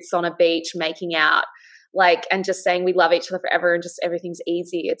suits on a beach making out, and just saying we love each other forever and just everything's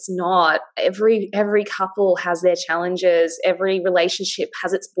easy. It's not. Every couple has their challenges. Every relationship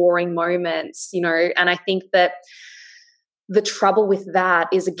has its boring moments, and I think that the trouble with that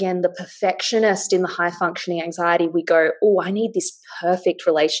is, again, the perfectionist in the high functioning anxiety. We go, oh, I need this perfect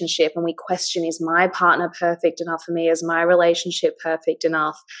relationship. And we question, is my partner perfect enough for me? Is my relationship perfect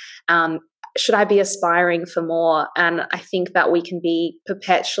enough? Should I be aspiring for more? And I think that we can be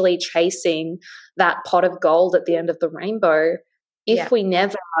perpetually chasing that pot of gold at the end of the rainbow if we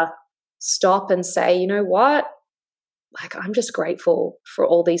never stop and say, you know what? I'm just grateful for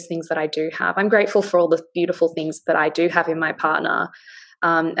all these things that I do have. I'm grateful for all the beautiful things that I do have in my partner,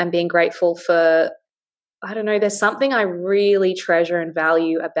 and being grateful for, I don't know, there's something I really treasure and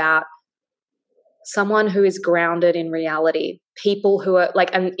value about someone who is grounded in reality. People who are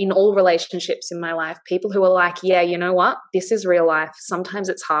and in all relationships in my life, people who are like, yeah, you know what? This is real life. Sometimes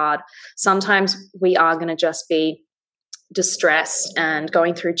it's hard. Sometimes we are going to just be distressed and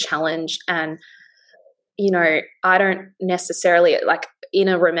going through challenge, and I don't necessarily, in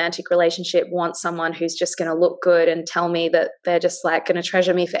a romantic relationship, want someone who's just going to look good and tell me that they're just going to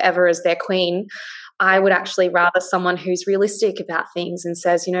treasure me forever as their queen. I would actually rather someone who's realistic about things and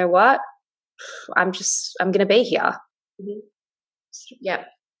says, you know what, I'm going to be here. Mm-hmm. Yeah.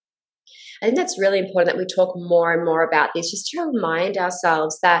 I think that's really important that we talk more and more about this, just to remind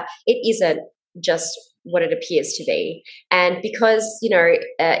ourselves that it isn't just what it appears to be. And because,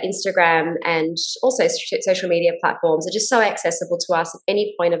 Instagram and also social media platforms are just so accessible to us at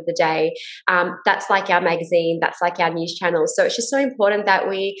any point of the day, that's like our magazine, that's like our news channel. So it's just so important that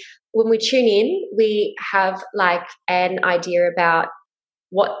when we tune in, we have an idea about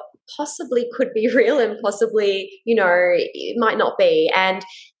what possibly could be real and possibly, it might not be, and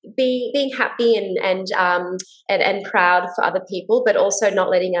being happy and proud for other people, but also not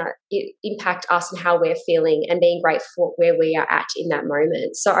letting it impact us and how we're feeling, and being grateful where we are at in that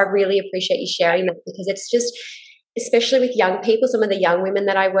moment. So I really appreciate you sharing that, because it's just, especially with young people, some of the young women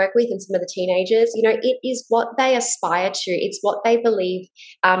that I work with and some of the teenagers, it is what they aspire to. It's what they believe,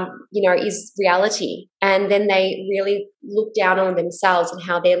 is reality. And then they really look down on themselves and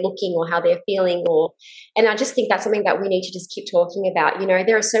how they're looking or how they're feeling. And I just think that's something that we need to just keep talking about.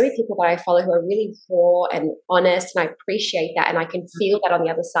 There are so many people that I follow who are really raw and honest, and I appreciate that. And I can feel that on the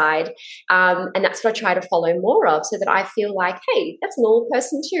other side. And that's what I try to follow more of, so that I feel like, hey, that's a normal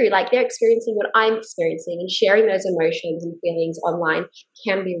person too. They're experiencing what I'm experiencing, and sharing those emotions and feelings online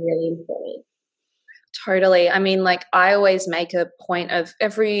can be really important. Totally. I mean, I always make a point of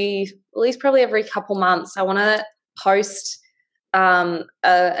at least probably every couple months, I want to post an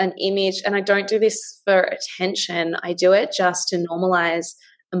image, and I don't do this for attention. I do it just to normalize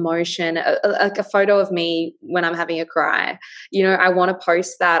emotion, a photo of me when I'm having a cry. I want to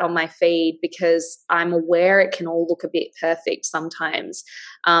post that on my feed, because I'm aware it can all look a bit perfect sometimes.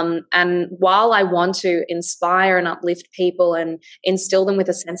 And while I want to inspire and uplift people and instill them with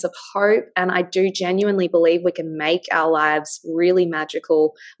a sense of hope, and I do genuinely believe we can make our lives really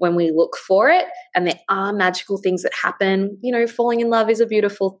magical when we look for it, and there are magical things that happen. Falling in love is a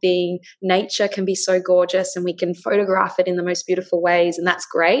beautiful thing. Nature can be so gorgeous, and we can photograph it in the most beautiful ways, and that's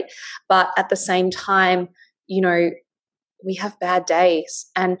great. But at the same time, we have bad days.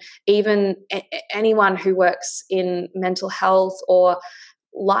 And even anyone who works in mental health or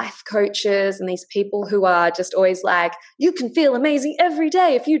life coaches, and these people who are just always you can feel amazing every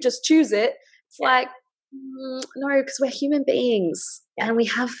day if you just choose it. It's no, because we're human beings, and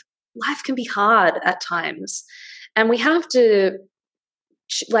life can be hard at times, and we have to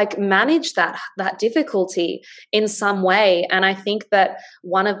manage that difficulty in some way. And I think that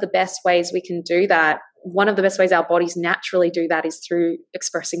one of the best ways we can do that, one of the best ways our bodies naturally do that, is through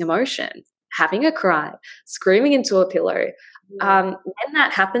expressing emotion, having a cry, screaming into a pillow, When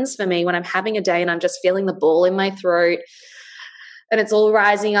that happens for me, when I'm having a day and I'm just feeling the ball in my throat and it's all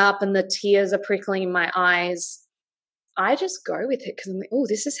rising up and the tears are prickling in my eyes, I just go with it because I'm like, oh,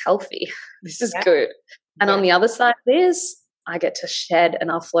 this is healthy. This is good. And on the other side of this, I get to shed and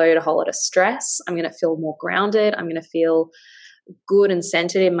offload a whole lot of stress. I'm going to feel more grounded. I'm going to feel good and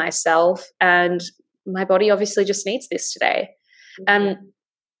centered in myself. And my body obviously just needs this today. And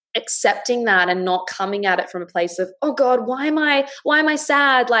accepting that and not coming at it from a place of, oh God, why am I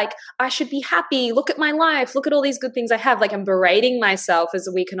sad? Like, I should be happy. Look at my life. Look at all these good things I have. Like, I'm berating myself, as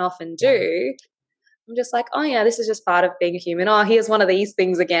we can often do. I'm just like, oh yeah, this is just part of being a human. Oh, here's one of these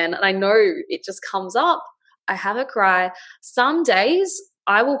things again. And I know it just comes up. I have a cry. Some days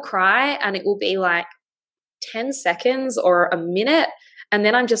I will cry and it will be like 10 seconds or a minute. And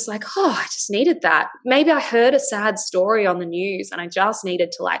then I'm just like, oh, I just needed that. Maybe I heard a sad story on the news and I just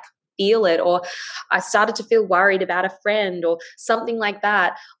needed to like feel it. Or I started to feel worried about a friend or something like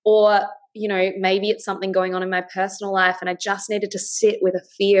that. Or, you know, maybe it's something going on in my personal life and I just needed to sit with a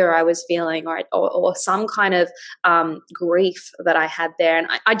fear I was feeling or some kind of grief that I had there. And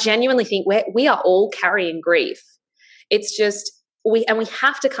I genuinely think we are all carrying grief. It's just, we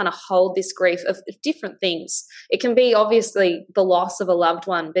have to kind of hold this grief of different things. It can be obviously the loss of a loved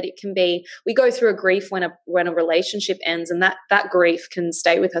one, but it can be, we go through a grief when a relationship ends, and that grief can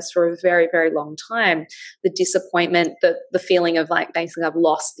stay with us for a very, very long time. The disappointment, the feeling of like, basically I've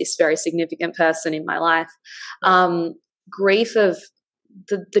lost this very significant person in my life. Grief of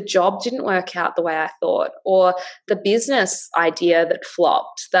the job didn't work out the way I thought, or the business idea that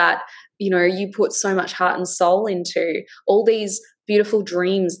flopped, that, you know, you put so much heart and soul into, all these beautiful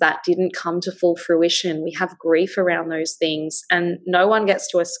dreams that didn't come to full fruition. We have grief around those things and no one gets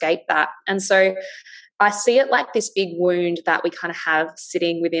to escape that. And so I see it like this big wound that we kind of have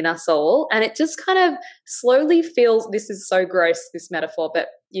sitting within us all. And it just kind of slowly feels, this is so gross, this metaphor, but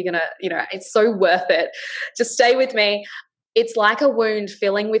you're going to, you know, it's so worth it. Just stay with me. It's like a wound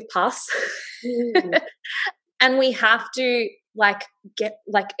filling with pus. And we have to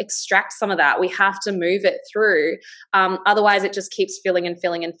extract some of that. We have to move it through. Otherwise it just keeps filling and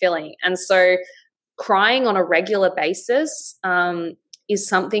filling and filling. And so crying on a regular basis is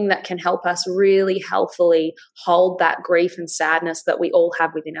something that can help us really healthfully hold that grief and sadness that we all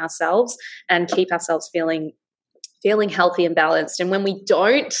have within ourselves and keep ourselves feeling healthy and balanced. And when we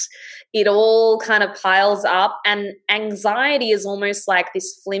don't, it all kind of piles up, and anxiety is almost like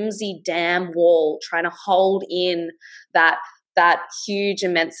this flimsy dam wall trying to hold in that huge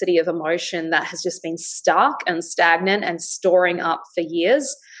immensity of emotion that has just been stuck and stagnant and storing up for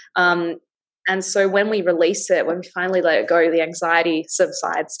years. And so when we release it, when we finally let it go, the anxiety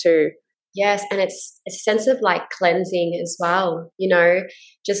subsides too. Yes, and it's a sense of like cleansing as well, you know,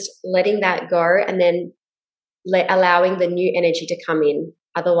 just letting that go and then allowing the new energy to come in.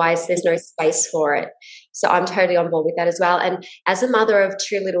 Otherwise, there's no space for it. So I'm totally on board with that as well. And as a mother of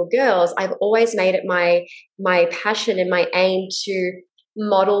two little girls, I've always made it my passion and my aim to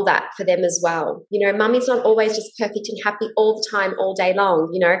model that for them as well. You know, mummy's not always just perfect and happy all the time, all day long.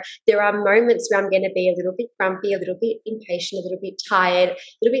 You know, there are moments where I'm going to be a little bit grumpy, a little bit impatient, a little bit tired, a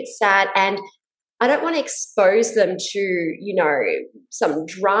little bit sad, and I don't want to expose them to, you know, some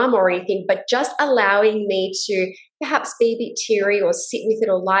drama or anything, but just allowing me to perhaps be a bit teary or sit with it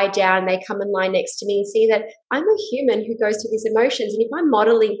or lie down. They come and lie next to me and see that I'm a human who goes through these emotions. And if I'm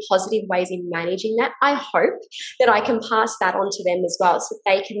modeling positive ways in managing that, I hope that I can pass that on to them as well, so that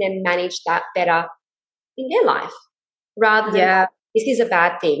they can then manage that better in their life rather than this is a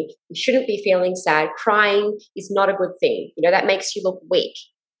bad thing. You shouldn't be feeling sad. Crying is not a good thing. You know, that makes you look weak.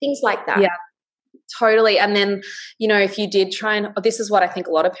 Things like that. Yeah. Totally. And then, you know, if you did try and, this is what I think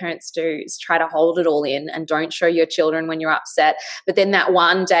a lot of parents do, is try to hold it all in and don't show your children when you're upset. But then that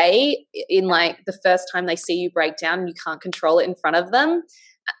one day, in like the first time they see you break down and you can't control it in front of them,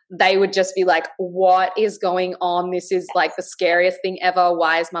 they would just be like, what is going on? This is like the scariest thing ever.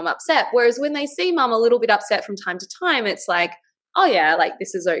 Why is mum upset? Whereas when they see mum a little bit upset from time to time, it's like, oh yeah, like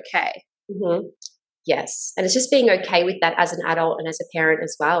this is okay. Mm-hmm. Yes. And it's just being okay with that as an adult and as a parent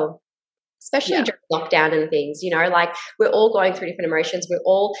as well. Especially during lockdown and things, you know, like we're all going through different emotions. We're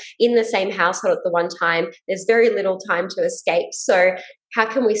all in the same household at the one time. There's very little time to escape. So how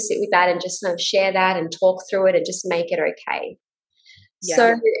can we sit with that and just kind of share that and talk through it and just make it okay? Yeah.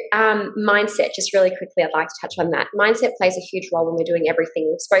 So mindset, just really quickly, I'd like to touch on that. Mindset plays a huge role when we're doing everything.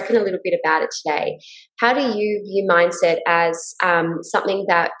 We've spoken a little bit about it today. How do you view mindset as something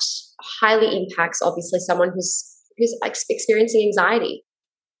that highly impacts, obviously, someone who's experiencing anxiety?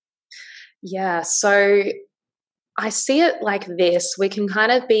 Yeah, so I see it like this. We can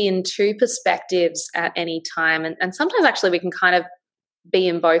kind of be in two perspectives at any time. And sometimes actually we can kind of be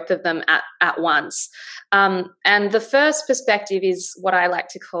in both of them at once. And the first perspective is what I like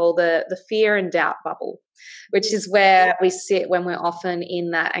to call the fear and doubt bubble, which is where we sit when we're often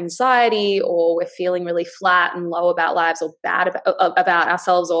in that anxiety, or we're feeling really flat and low about lives, or bad about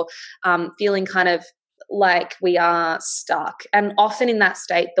ourselves, or feeling kind of like we are stuck. And often in that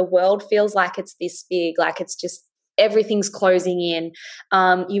state, the world feels like it's this big, like it's just everything's closing in.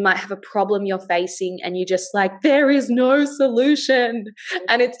 You might have a problem you're facing and you just like, there is no solution.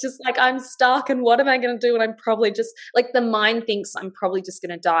 And it's just like, I'm stuck, and what am I going to do? And I'm probably just like, the mind thinks I'm probably just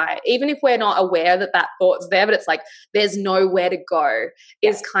going to die. Even if we're not aware that that thought's there, but it's like, there's nowhere to go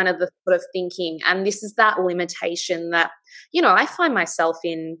is kind of the sort of thinking. And this is that limitation that, you know, I find myself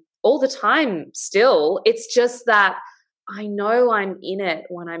in all the time still. It's just that I know I'm in it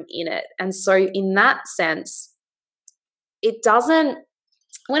when I'm in it. And so in that sense, it doesn't,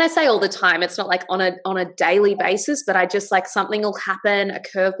 when I say all the time, it's not like on a daily basis, but I just like, something will happen, a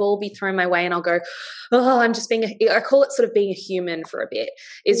curveball will be thrown my way, and I'll go, oh, I'm just being, I call it sort of being a human for a bit.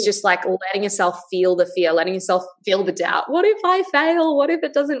 It's just like letting yourself feel the fear, letting yourself feel the doubt. What if I fail? What if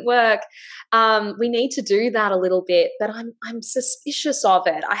it doesn't work? We need to do that a little bit, but I'm suspicious of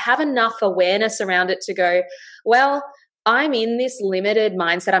it. I have enough awareness around it to go, well, I'm in this limited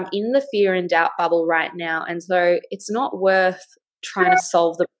mindset. I'm in the fear and doubt bubble right now. And so it's not worth trying to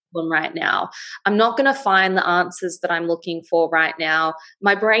solve the problem right now. I'm not going to find the answers that I'm looking for right now.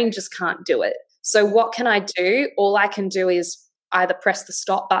 My brain just can't do it. So what can I do? All I can do is either press the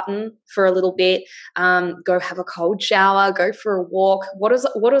stop button for a little bit, go have a cold shower, go for a walk. What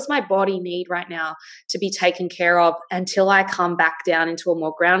does my body need right now to be taken care of, until I come back down into a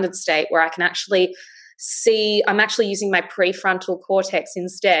more grounded state where I can actually see, I'm actually using my prefrontal cortex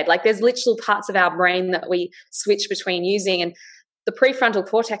instead. Like, there's literal parts of our brain that we switch between using, and the prefrontal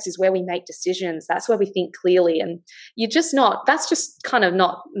cortex is where we make decisions. That's where we think clearly, and that's just kind of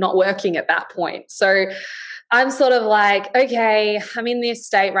not working at that point. So I'm sort of like, okay, I'm in this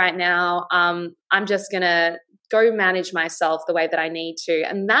state right now. I'm just going to go manage myself the way that I need to.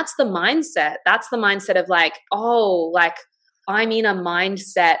 And that's the mindset. That's the mindset of like, oh, like I'm in a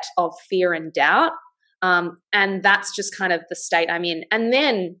mindset of fear and doubt. And that's just kind of the state I'm in. And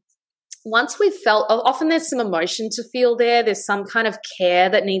then once we've felt, often there's some emotion to feel there. There's some kind of care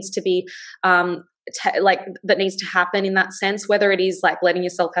that needs to be, that needs to happen in that sense, whether it is like letting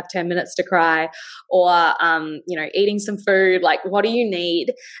yourself have 10 minutes to cry, or, eating some food. Like, what do you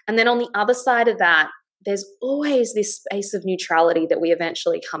need? And then on the other side of that, there's always this space of neutrality that we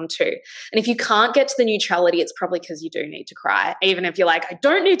eventually come to. And if you can't get to the neutrality, it's probably because you do need to cry. Even if you're like, I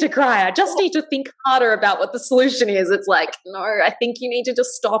don't need to cry, I just need to think harder about what the solution is. It's like, no, I think you need to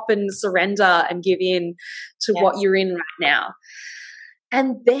just stop and surrender and give in to what you're in right now.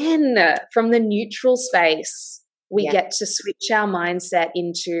 And then from the neutral space, we get to switch our mindset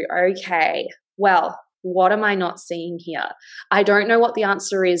into, okay, well, what am I not seeing here? I don't know what the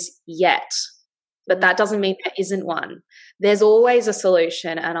answer is yet. But that doesn't mean there isn't one. There's always a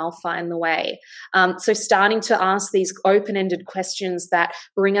solution, and I'll find the way. So starting to ask these open-ended questions that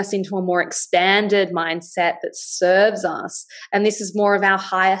bring us into a more expanded mindset that serves us. And this is more of our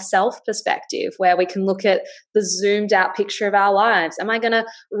higher self perspective, where we can look at the zoomed out picture of our lives. Am I going to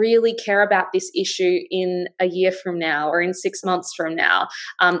really care about this issue in a year from now, or in 6 months from now?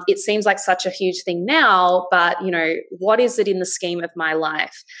 It seems like such a huge thing now, but what is it in the scheme of my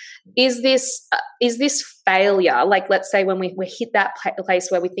life? Is this failure? Like, let's say when we hit that place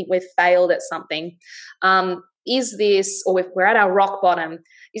where we think we've failed at something, is this, or if we're at our rock bottom,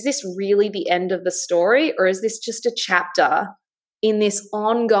 is this really the end of the story, or is this just a chapter in this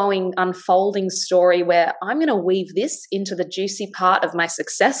ongoing unfolding story where I'm going to weave this into the juicy part of my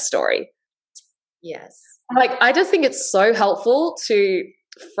success story? Yes. Like, I just think it's so helpful to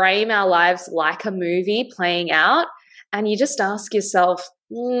frame our lives like a movie playing out, and you just ask yourself,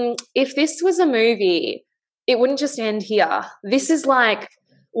 if this was a movie, it wouldn't just end here. This is like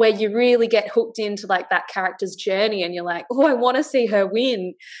where you really get hooked into like that character's journey, and you're like, oh, I want to see her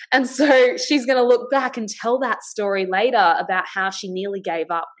win. And so she's going to look back and tell that story later about how she nearly gave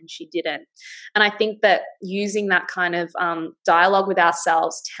up and she didn't. And I think that using that kind of dialogue with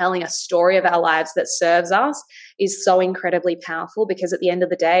ourselves, telling a story of our lives that serves us, is so incredibly powerful, because at the end of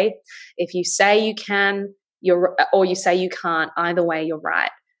the day, if you say you can, or you say you can't, either way, you're right.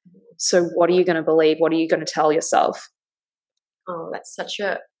 So what are you going to believe? What are you going to tell yourself? Oh, that's such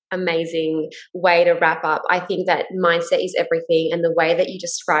an amazing way to wrap up. I think that mindset is everything, and the way that you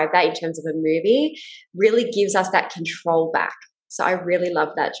describe that in terms of a movie really gives us that control back. So I really love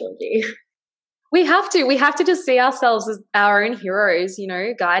that, Georgie. We have to just see ourselves as our own heroes, you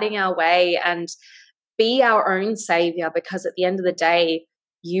know, guiding our way and be our own savior, because at the end of the day,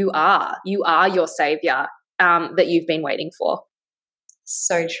 you are your savior that you've been waiting for.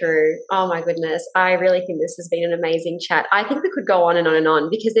 So true. Oh my goodness. I really think this has been an amazing chat. I think we could go on and on and on,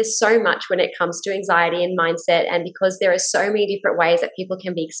 because there's so much when it comes to anxiety and mindset, and because there are so many different ways that people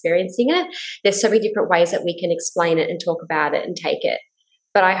can be experiencing it. There's so many different ways that we can explain it and talk about it and take it.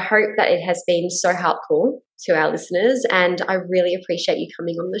 But I hope that it has been so helpful to our listeners, and I really appreciate you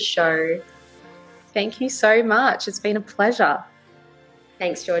coming on the show. Thank you so much. It's been a pleasure.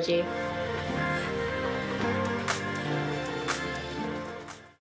 Thanks, Georgie.